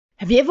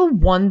Have you ever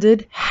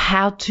wondered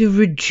how to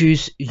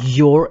reduce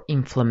your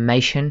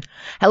inflammation?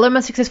 Hello,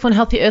 my successful and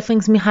healthy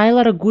earthlings.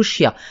 Mihaela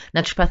Ragushia,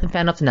 naturopath and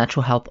founder of the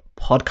Natural Health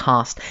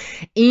Podcast.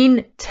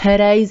 In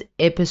today's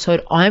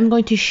episode, I'm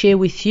going to share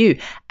with you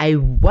a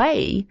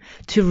way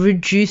to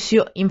reduce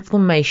your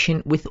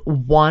inflammation with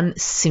one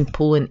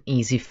simple and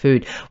easy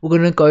food. We're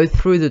going to go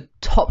through the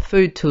top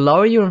food to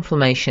lower your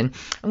inflammation.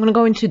 I'm going to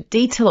go into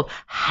detail of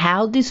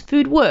how this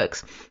food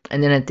works.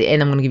 And then at the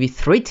end, I'm going to give you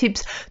 3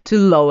 tips to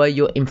lower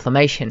your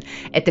inflammation.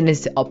 At the end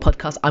of our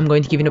podcast, I'm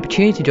going to give you an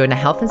opportunity to join a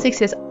health and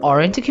success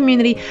oriented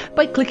community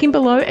by clicking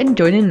below and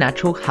joining the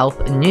Natural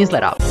Health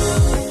newsletter.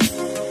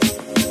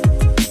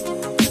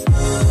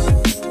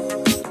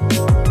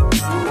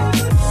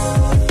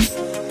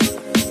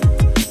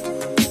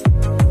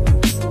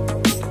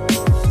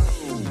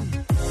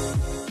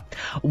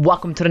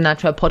 Welcome to the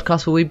Natural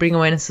Podcast, where we bring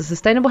awareness to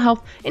sustainable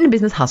health in the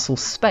business hustle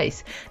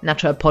space.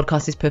 Natural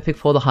Podcast is perfect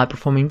for the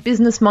high-performing,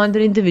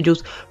 business-minded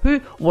individuals who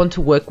want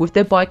to work with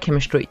their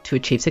biochemistry to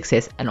achieve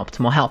success and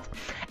optimal health.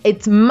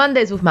 It's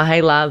Mondays with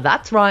Mihaela.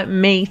 That's right,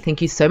 me.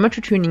 Thank you so much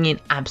for tuning in.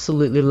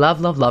 Absolutely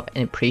love,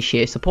 and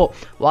appreciate your support.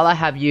 While I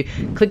have you,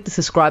 click the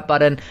subscribe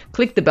button,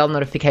 click the bell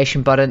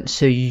notification button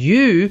so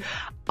you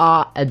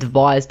are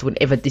advised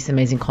whenever this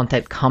amazing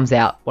content comes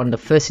out, one of the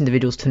first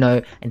individuals to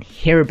know and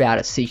hear about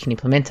it so you can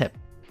implement it.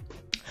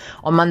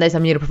 On Mondays,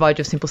 I'm here to provide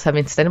you simple, savvy,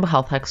 and sustainable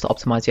health hacks to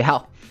optimize your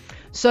health.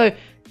 So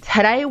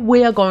today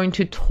we are going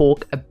to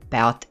talk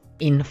about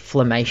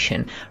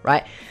inflammation,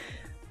 right?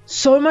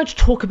 So much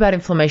talk about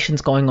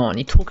inflammation's going on.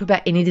 You talk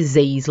about any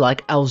disease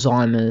like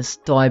Alzheimer's,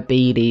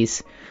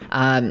 diabetes,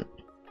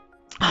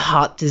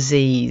 heart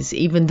disease,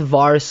 even the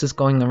viruses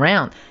going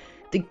around.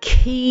 The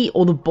key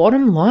or the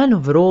bottom line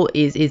of it all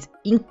is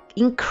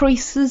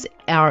increases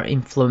our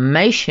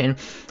inflammation,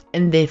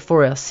 and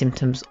therefore our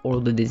symptoms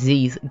or the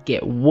disease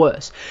get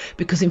worse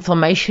because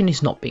inflammation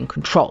is not being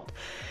controlled.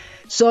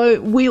 So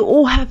we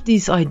all have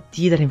this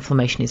idea that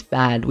inflammation is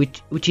bad,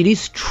 which it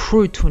is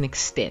true to an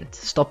extent.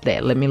 Stop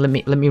there. Let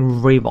me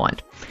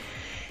rewind.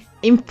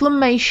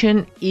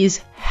 Inflammation is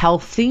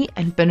healthy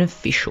and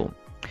beneficial.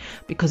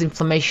 Because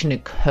inflammation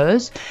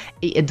occurs,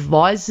 it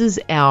advises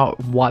our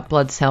white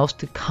blood cells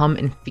to come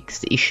and fix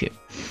the issue.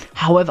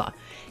 However,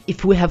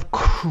 if we have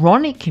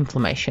chronic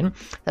inflammation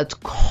that's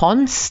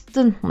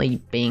constantly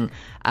being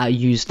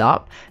used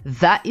up,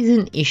 that is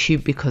an issue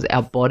because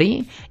our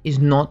body is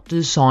not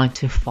designed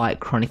to fight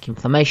chronic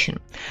inflammation.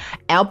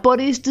 Our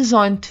body is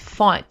designed to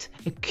fight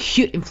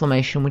acute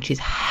inflammation, which is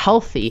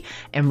healthy,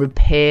 and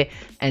repair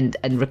and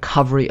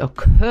recovery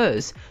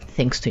occurs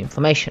thanks to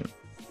inflammation.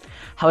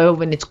 However,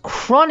 when it's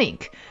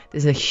chronic,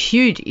 there's a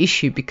huge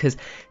issue because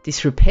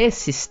this repair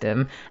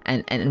system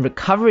and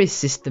recovery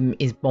system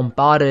is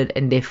bombarded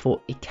and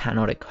therefore it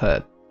cannot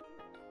occur.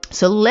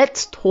 So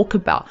let's talk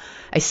about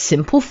a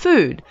simple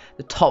food,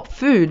 the top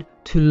food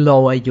to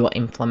lower your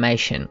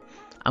inflammation.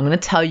 I'm going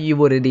to tell you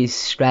what it is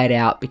straight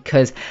out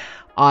because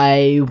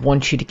I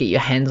want you to get your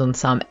hands on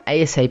some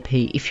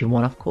ASAP if you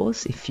want, of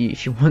course, if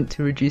you want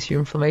to reduce your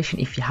inflammation,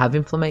 if you have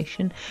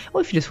inflammation,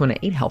 or if you just want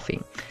to eat healthy.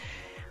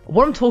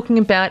 What I'm talking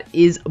about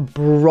is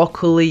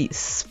broccoli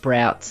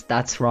sprouts.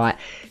 That's right.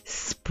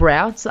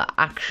 Sprouts are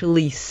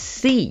actually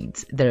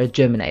seeds that are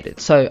germinated.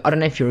 So I don't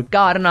know if you're a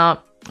gardener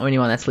or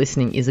anyone that's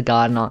listening is a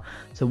gardener.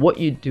 So what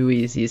you do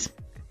is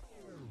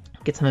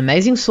get some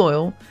amazing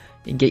soil,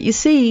 you get your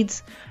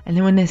seeds, and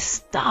then when they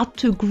start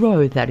to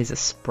grow, that is a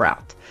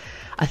sprout.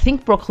 I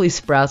think broccoli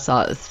sprouts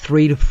are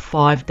 3 to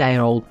 5 day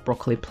old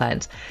broccoli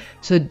plants.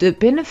 So the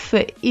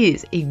benefit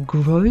is it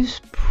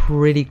grows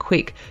pretty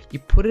quick. You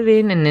put it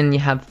in and then you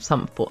have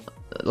some for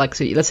like,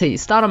 so let's say you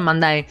start on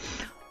Monday,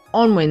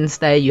 on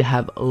Wednesday you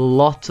have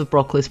lots of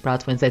broccoli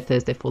sprouts, Wednesday,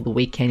 Thursday for the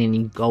weekend, and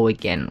you go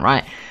again,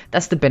 right?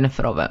 That's the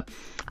benefit of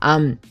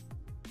it.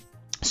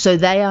 So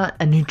they are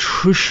a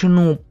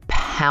nutritional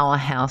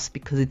powerhouse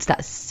because it's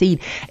that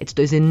seed. It's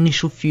those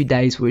initial few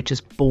days where it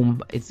just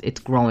boom,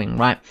 it's growing,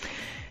 right?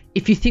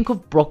 If you think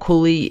of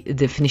broccoli, the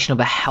definition of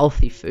a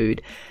healthy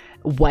food,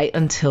 wait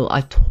until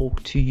I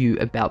talk to you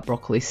about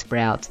broccoli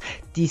sprouts.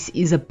 This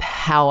is a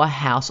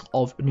powerhouse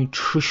of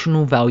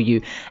nutritional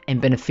value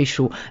and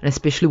beneficial, and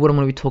especially what I'm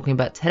going to be talking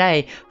about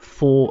today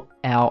for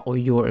our or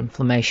your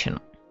inflammation.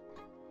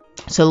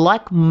 So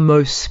like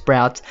most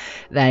sprouts,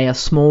 they are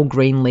small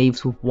green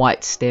leaves with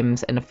white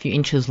stems and a few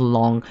inches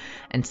long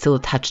and still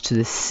attached to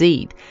the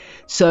seed.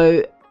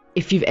 So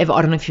if you've ever,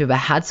 I don't know if you've ever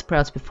had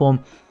sprouts before,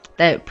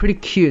 they're pretty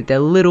cute. They're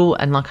little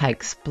and like I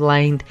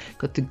explained,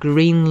 got the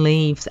green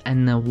leaves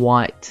and the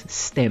white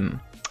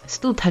stem.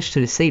 Still attached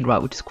to the seed,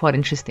 right, which is quite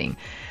interesting.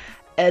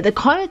 They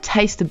kind of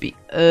taste a bit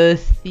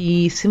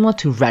earthy, similar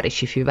to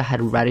radish if you've ever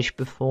had radish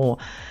before.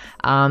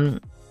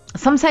 Some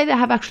say they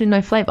have actually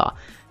no flavor.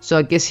 So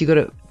I guess you got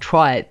to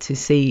try it to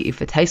see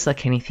if it tastes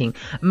like anything.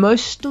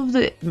 Most of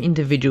the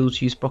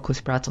individuals use broccoli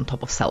sprouts on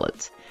top of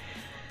salads.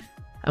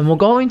 And we'll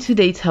go into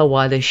detail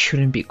why they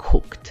shouldn't be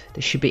cooked.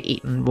 They should be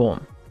eaten raw.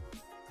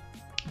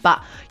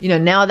 But, you know,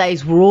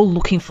 nowadays we're all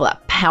looking for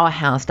that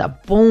powerhouse,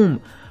 that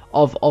boom,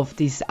 of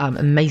these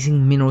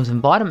amazing minerals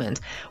and vitamins.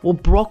 Well,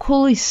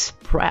 broccoli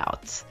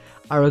sprouts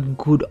are a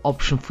good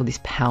option for this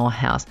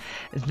powerhouse.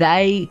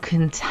 They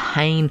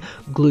contain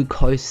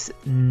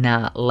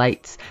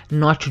glucosinolates,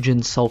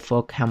 nitrogen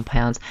sulfur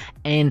compounds,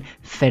 and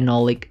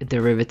phenolic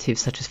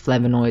derivatives such as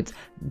flavonoids,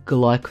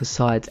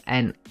 glycosides,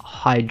 and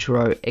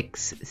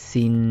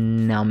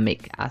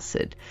hydroxynamic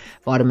acid,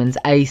 vitamins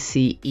A,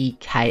 C, E,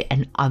 K,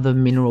 and other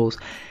minerals.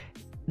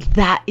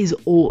 That is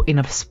all in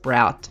a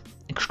sprout.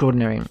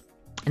 Extraordinary.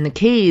 And the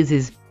key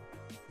is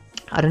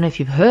I don't know if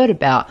you've heard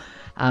about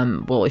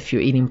if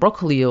you're eating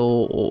broccoli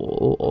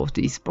or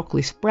these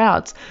broccoli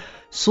sprouts,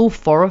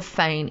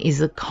 sulforaphane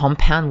is a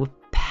compound with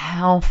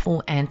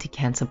powerful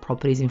anti-cancer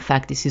properties. In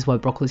fact, this is why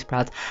broccoli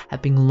sprouts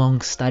have been long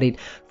studied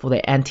for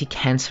their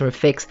anti-cancer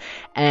effects.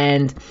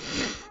 And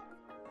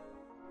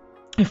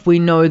if we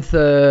know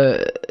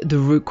the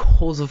root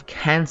cause of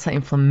cancer,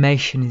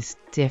 inflammation is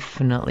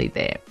definitely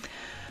there.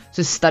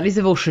 So studies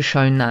have also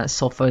shown that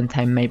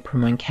sulforaphane may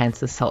promote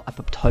cancer cell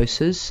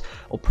apoptosis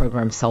or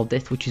programmed cell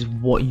death, which is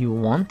what you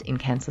want in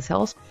cancer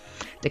cells.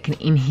 They can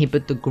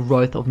inhibit the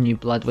growth of new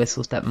blood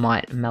vessels that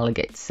might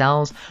amalgamate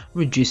cells,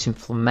 reduce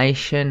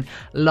inflammation,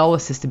 lower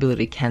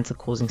susceptibility to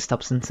cancer-causing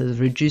substances,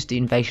 reduce the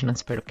invasion and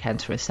spread of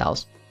cancerous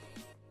cells.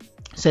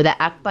 So they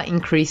act by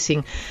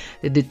increasing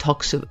the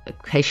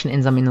detoxification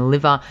enzyme in the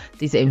liver.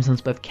 These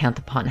enzymes both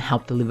counterpart and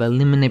help the liver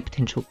eliminate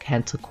potential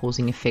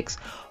cancer-causing effects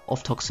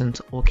of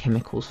toxins or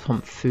chemicals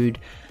from food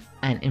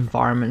and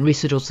environment.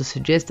 Research also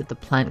suggests that the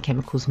plant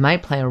chemicals may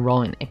play a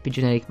role in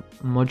epigenetic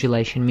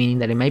modulation, meaning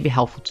that it may be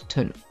helpful to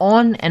turn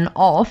on and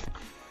off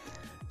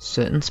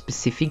certain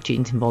specific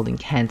genes involved in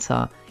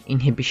cancer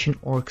inhibition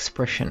or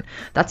expression.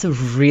 That's a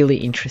really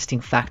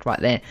interesting fact right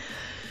there.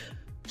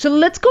 So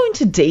let's go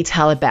into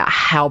detail about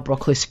how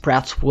broccoli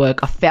sprouts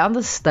work. I found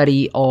a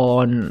study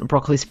on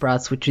broccoli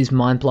sprouts which is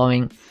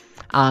mind-blowing.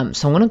 So I'm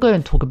going to go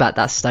and talk about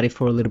that study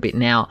for a little bit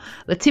now.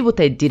 Let's see what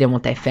they did and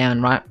what they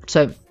found, right?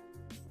 So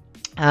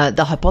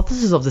the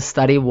hypothesis of the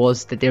study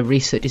was that their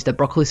research is that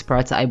broccoli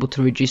sprouts are able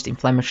to reduce the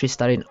inflammatory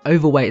state in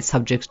overweight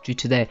subjects due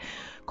to their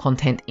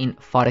content in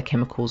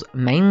phytochemicals,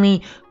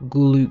 mainly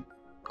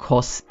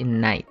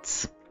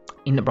glucosinates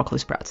in the broccoli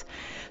sprouts.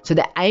 So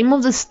the aim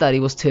of the study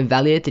was to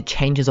evaluate the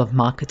changes of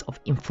markers of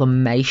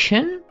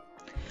inflammation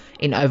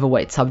in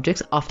overweight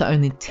subjects after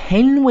only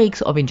 10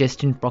 weeks of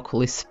ingesting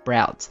broccoli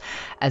sprouts,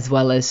 as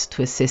well as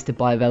to assess the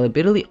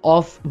bioavailability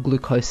of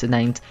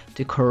glucosinates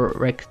to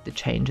correct the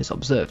changes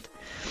observed.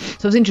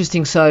 So it's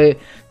interesting. So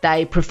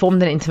they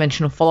performed an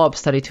interventional follow-up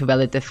study to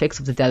evaluate the effects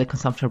of the daily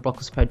consumption of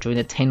broccoli sprout during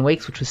the 10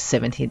 weeks, which was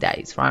 70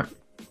 days, right?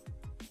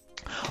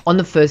 On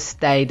the first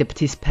day, they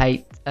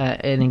participate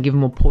and then given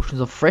more portions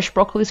of fresh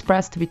broccoli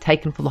sprouts to be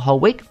taken for the whole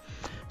week.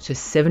 So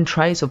 7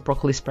 trays of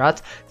broccoli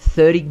sprouts,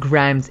 30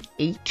 grams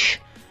each.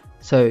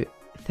 So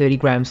 30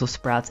 grams of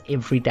sprouts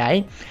every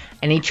day.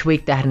 And each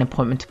week they had an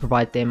appointment to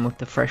provide them with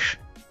the fresh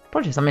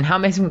produce. I mean, how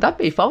amazing would that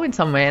be if I went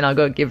somewhere and I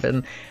got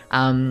given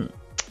 7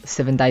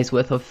 days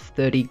worth of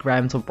 30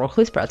 grams of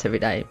broccoli sprouts every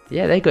day?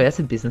 Yeah, there you go. That's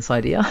a business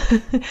idea.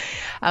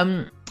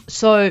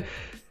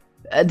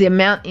 The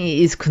amount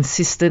is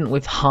consistent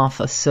with half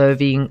a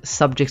serving.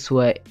 Subjects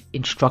were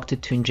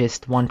instructed to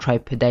ingest 1 tray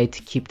per day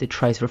to keep the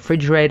trays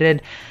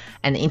refrigerated,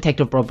 and the intake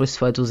of broccoli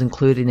sprouts was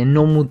included in a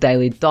normal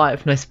daily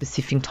diet if no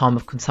specific time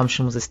of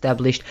consumption was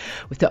established,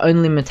 with the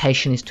only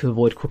limitation is to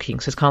avoid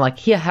cooking. So it's kind of like,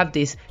 here, have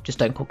this, just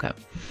don't cook it.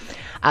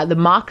 The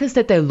markers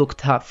that they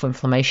looked at for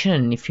inflammation,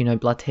 and if you know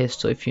blood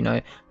tests or if you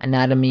know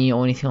anatomy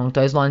or anything along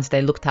those lines,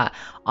 they looked at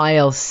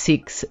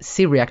IL-6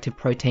 C-reactive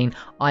protein,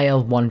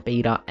 IL-1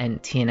 beta,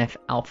 and TNF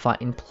alpha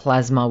in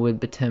plasma were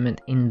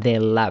determined in their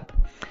lab.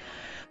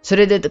 So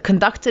they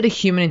conducted a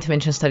human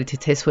intervention study to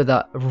test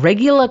whether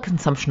regular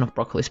consumption of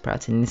broccoli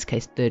sprouts, in this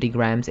case 30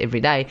 grams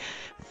every day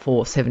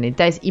for 70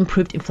 days,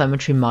 improved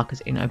inflammatory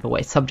markers in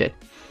overweight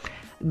subjects.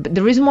 But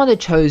the reason why they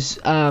chose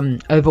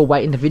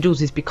overweight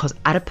individuals is because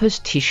adipose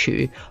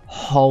tissue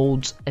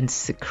holds and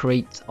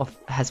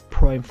has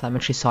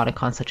pro-inflammatory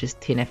cytokines such as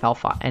TNF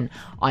alpha and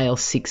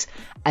IL-6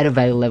 at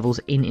elevated levels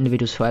in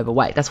individuals who are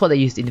overweight. That's why they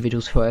used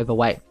individuals who are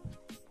overweight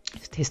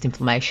to test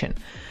inflammation.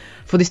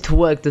 For this to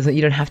work,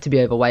 you don't have to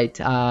be overweight.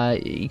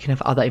 You can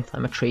have other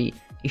inflammatory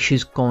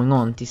issues going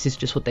on. This is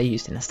just what they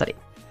used in the study.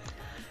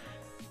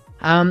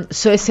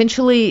 So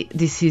essentially,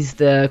 this is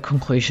the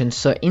conclusion.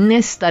 So in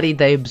their study,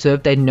 they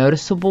observed a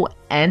noticeable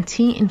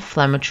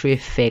anti-inflammatory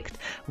effect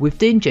with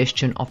the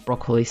ingestion of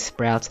broccoli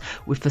sprouts,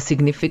 with a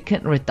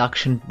significant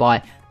reduction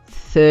by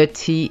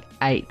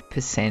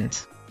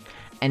 38%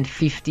 and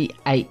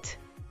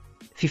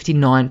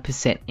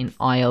 59% in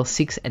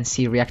IL-6 and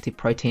C-reactive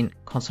protein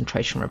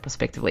concentration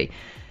respectively.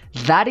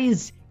 That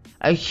is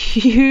a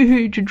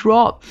huge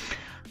drop.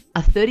 A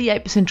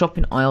 38% drop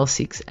in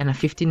IL-6 and a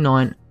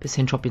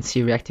 59% drop in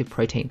C-reactive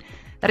protein.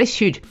 That is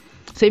huge.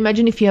 So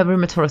imagine if you have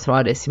rheumatoid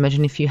arthritis,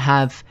 imagine if you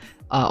have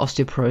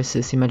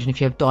osteoporosis, imagine if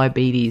you have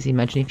diabetes,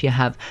 imagine if you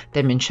have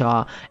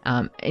dementia,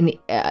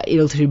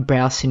 irritable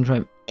bowel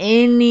syndrome,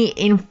 any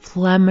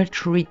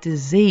inflammatory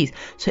disease.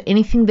 So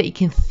anything that you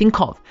can think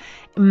of.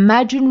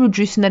 Imagine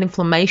reducing that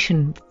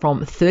inflammation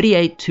from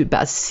 38 to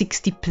about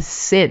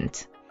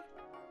 60%.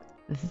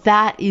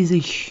 That is a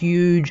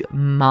huge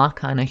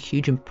marker and a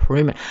huge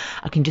improvement.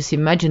 I can just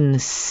imagine the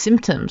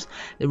symptoms,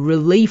 the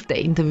relief that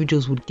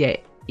individuals would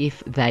get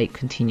if they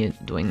continued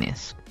doing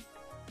this.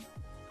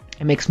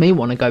 It makes me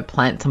want to go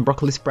plant some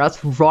broccoli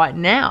sprouts right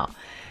now.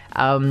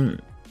 And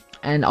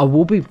I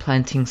will be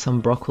planting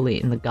some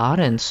broccoli in the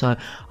garden, so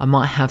I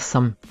might have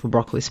some for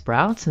broccoli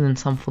sprouts and then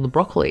some for the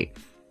broccoli.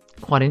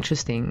 Quite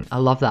interesting. I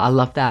love that. I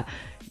love that.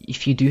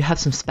 If you do have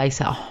some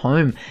space at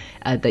home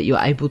that you're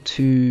able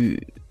to,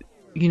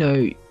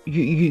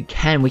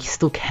 we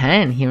still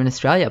can here in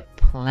Australia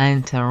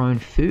plant our own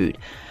food.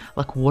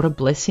 Like, what a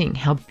blessing.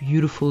 How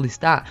beautiful is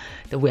that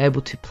we're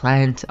able to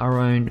plant our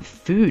own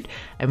food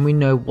and we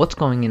know what's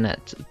going in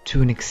it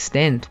to an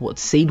extent, what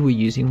seed we're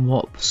using,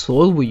 what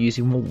soil we're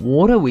using, what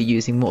water we're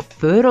using, what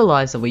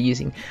fertilizer we're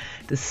using,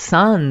 the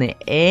sun, the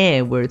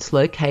air, where it's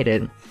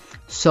located.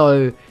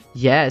 So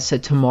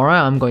tomorrow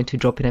I'm going to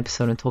drop an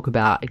episode and talk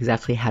about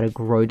exactly how to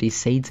grow these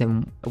seeds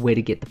and where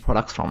to get the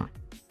products from.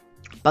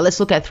 But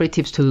let's look at 3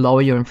 tips to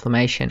lower your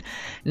inflammation.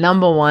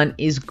 Number 1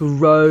 is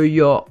grow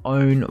your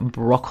own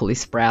broccoli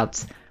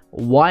sprouts.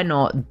 Why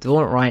not do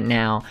it right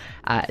now?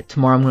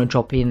 Tomorrow I'm going to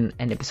drop in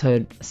an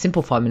episode, a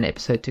simple 5-minute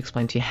episode to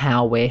explain to you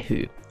how, where,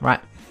 who, right?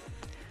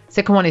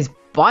 Second one is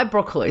buy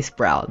broccoli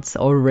sprouts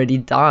already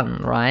done,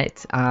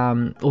 right?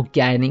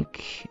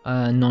 Organic,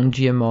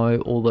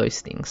 non-GMO, all those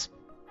things.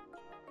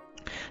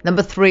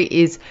 Number 3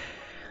 is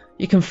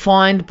you can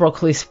find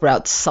broccoli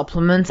sprout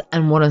supplements,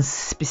 and what I'm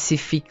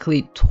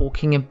specifically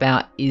talking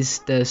about is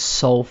the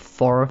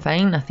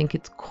sulforaphane, I think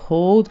it's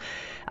called.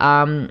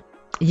 So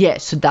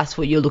that's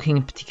what you're looking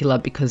in particular,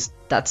 because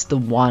that's the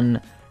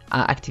one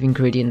active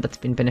ingredient that's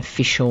been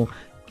beneficial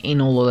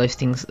in all of those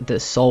things, the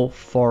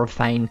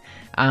sulforaphane.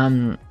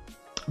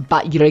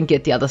 But you don't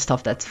get the other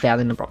stuff that's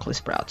found in the broccoli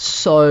sprouts.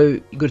 So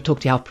you got to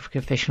talk to your health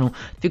professional,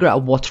 figure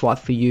out what's right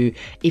for you.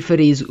 If it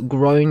is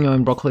growing your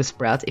own broccoli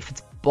sprouts, if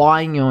it's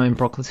buying your own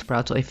broccoli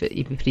sprouts, or if it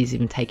is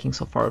even taking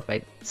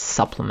sulforaphane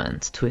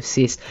supplements to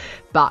assist.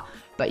 But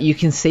you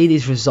can see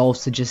these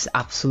results are just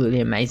absolutely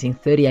amazing.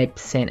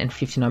 38% and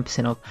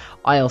 59% of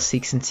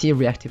IL-6 and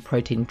C-reactive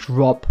protein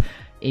drop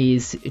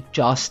is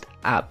just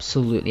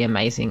absolutely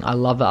amazing. I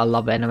love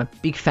it, and I'm a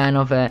big fan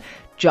of it.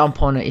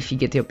 Jump on it if you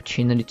get the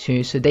opportunity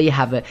to. So there you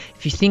have it.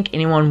 If you think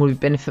anyone would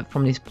benefit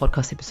from this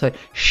podcast episode,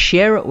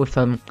 share it with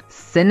them.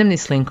 Send them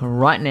this link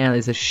right now.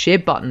 There's a share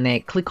button there.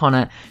 Click on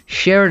it.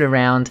 Share it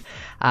around.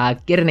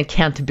 Get an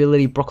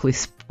accountability broccoli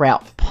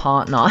sprout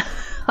partner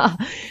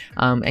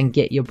and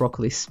get your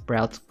broccoli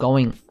sprouts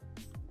going.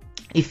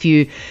 If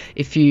you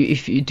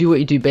do what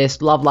you do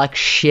best, love, like,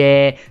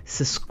 share,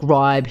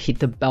 subscribe, hit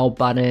the bell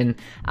button,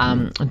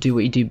 do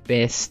what you do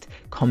best,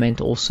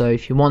 comment also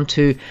if you want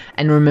to,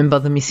 and remember,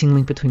 the missing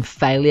link between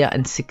failure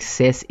and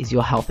success is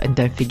your health. And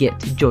don't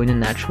forget to join the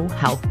Natural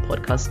Health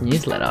Podcast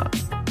newsletter.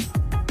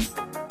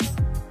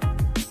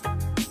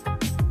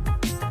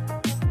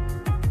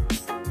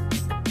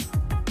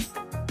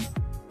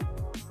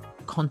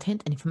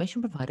 Content and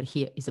information provided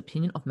here is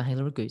opinion of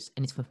Mahela Raguse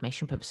and is for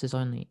information purposes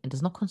only and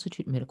does not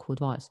constitute medical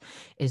advice.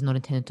 It is not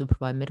intended to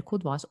provide medical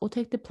advice or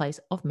take the place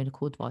of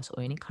medical advice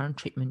or any current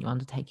treatment you're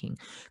undertaking.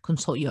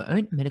 Consult your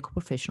own medical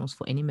professionals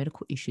for any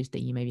medical issues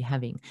that you may be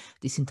having.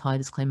 This entire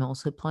disclaimer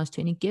also applies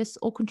to any guests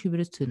or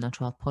contributors to the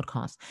Natural Health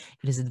Podcast.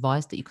 It is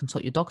advised that you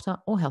consult your doctor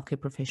or healthcare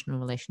professional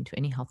in relation to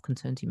any health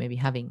concerns you may be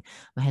having.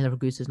 Mahela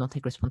Raguse does not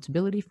take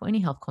responsibility for any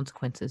health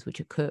consequences which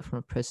occur from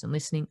a person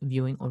listening,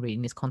 viewing, or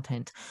reading this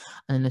content.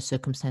 And in the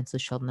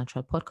circumstances shall the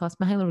Natural Health Podcast,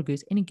 Mahela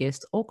Raguse, any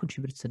guests or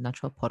contributors to the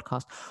Natural Health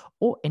Podcast,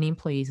 or any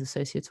employees,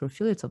 associates, or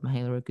affiliates of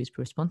Mahela Raguse be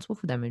responsible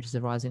for damages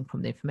arising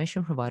from the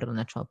information provided on the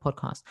Natural Health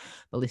Podcast.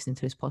 By listening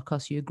to this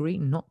podcast, you agree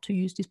not to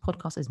use this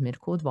podcast as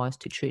medical advice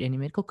to treat any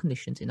medical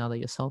conditions in either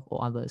yourself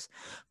or others.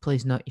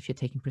 Please note, if you're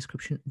taking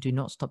prescription, do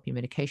not stop your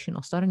medication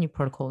or start a new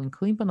protocol,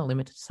 including but not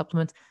limited to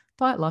supplements,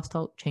 diet,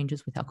 lifestyle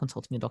changes without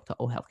consulting your doctor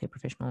or healthcare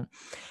professional.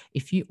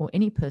 If you or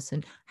any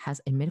person has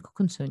a medical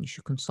concern, you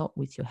should consult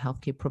with your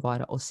healthcare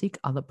provider or seek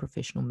other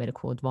professional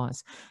medical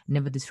advice.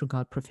 Never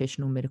disregard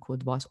professional medical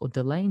advice or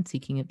delay in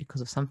seeking it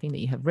because of something that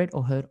you have read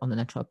or heard on the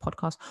Natural Health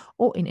Podcast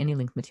or in any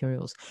linked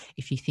materials.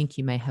 If you think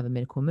you may have a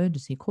medical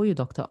emergency, call your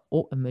doctor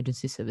or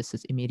emergency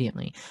services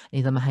immediately.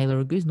 Neither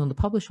Mahela Raguse nor the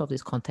publisher of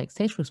this content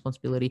takes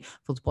responsibility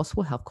for the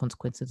possible health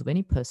consequences of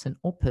any person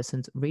or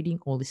persons reading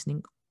or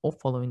listening or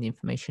following the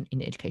information in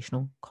the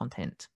educational content.